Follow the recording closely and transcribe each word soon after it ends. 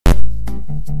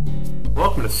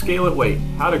Welcome to Scaleit USA,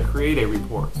 how to create a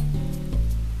report.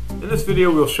 In this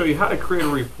video we'll show you how to create a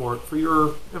report for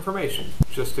your information,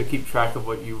 just to keep track of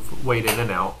what you've weighed in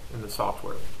and out in the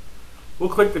software. We'll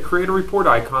click the Create a Report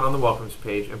icon on the Welcomes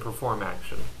page and perform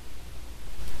action.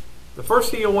 The first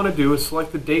thing you'll want to do is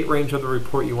select the date range of the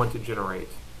report you want to generate.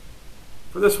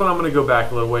 For this one I'm going to go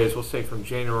back a little ways. We'll say from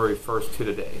January 1st to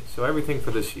today, so everything for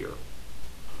this year.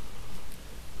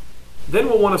 Then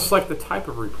we'll want to select the type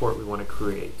of report we want to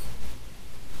create.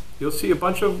 You'll see a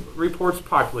bunch of reports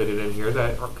populated in here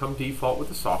that come default with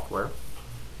the software.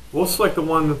 We'll select the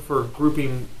one for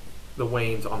grouping the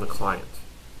weighings on the client.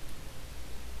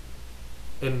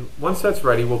 And once that's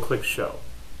ready, we'll click Show.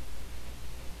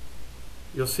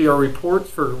 You'll see our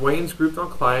reports for weighings grouped on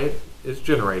client is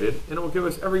generated, and it will give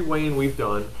us every weighing we've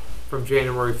done from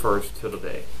January 1st to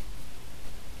today.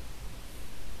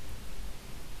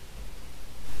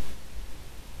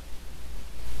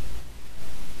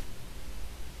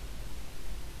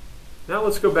 Now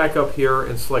let's go back up here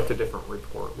and select a different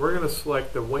report. We're going to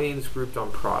select the weighings grouped on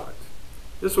product.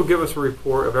 This will give us a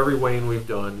report of every weighing we've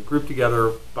done grouped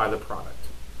together by the product.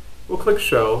 We'll click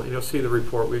Show and you'll see the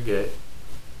report we get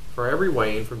for every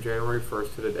weighing from January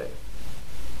 1st to today,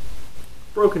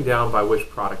 broken down by which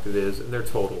product it is and their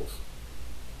totals.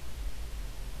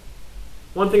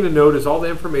 One thing to note is all the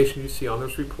information you see on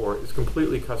this report is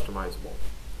completely customizable.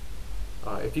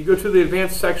 If you go to the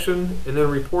Advanced section and then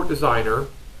Report Designer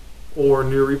or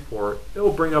New Report, it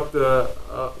will bring up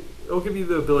it'll give you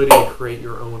the ability to create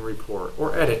your own report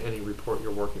or edit any report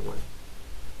you're working with.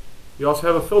 You also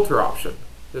have a filter option.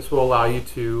 This will allow you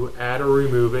to add or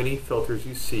remove any filters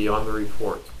you see on the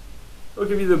report. It'll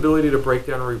give you the ability to break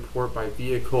down a report by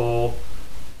vehicle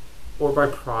or by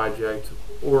project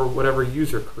or whatever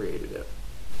user created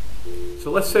it.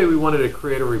 So let's say we wanted to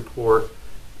create a report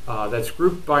that's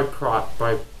grouped by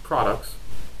products,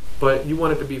 but you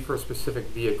want it to be for a specific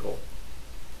vehicle.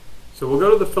 So we'll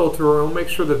go to the filter and we'll make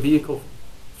sure the vehicle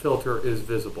filter is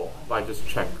visible by just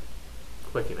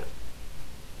clicking it.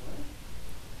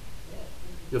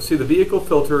 You'll see the vehicle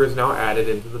filter is now added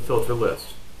into the filter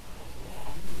list.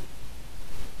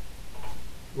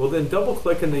 We'll then double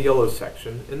click in the yellow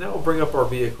section and that will bring up our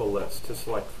vehicle list to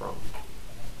select from.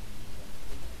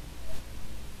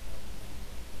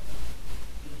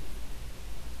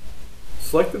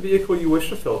 Select the vehicle you wish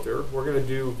to filter. We're going to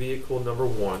do vehicle number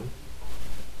 1.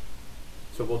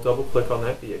 So we'll double click on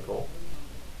that vehicle.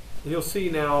 And you'll see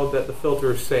now that the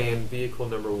filter is saying vehicle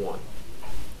number 1.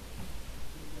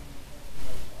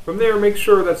 From there, make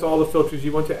sure that's all the filters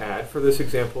you want to add. For this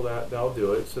example, that'll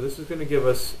do it. So this is going to give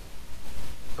us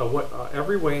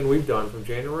every weighing we've done from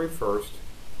January 1st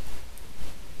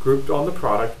grouped on the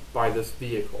product by this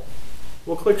vehicle.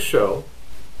 We'll click Show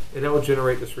and that will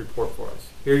generate this report for us.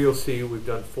 Here you'll see we've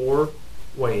done 4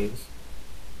 weighings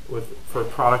for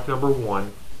product number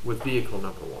 1 with vehicle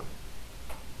number 1.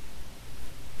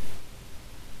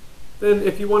 Then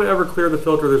if you want to ever clear the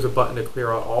filter, there's a button to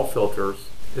clear out all filters,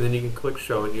 and then you can click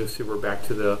Show and you'll see we're back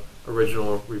to the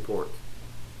original report.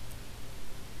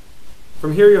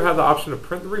 From here you'll have the option to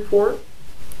print the report,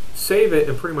 save it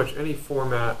in pretty much any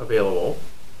format available,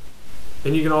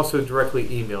 and you can also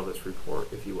directly email this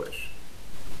report if you wish.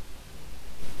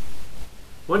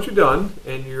 Once you're done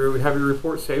and you have your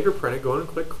report saved or printed, go in and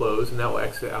click Close and that will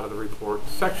exit out of the report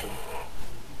section.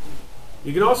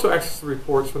 You can also access the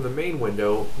reports from the main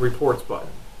window Reports button.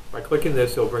 By clicking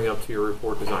this, it'll bring up to your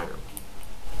Report Designer.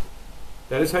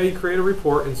 That is how you create a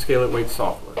report in Scaleit USA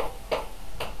software.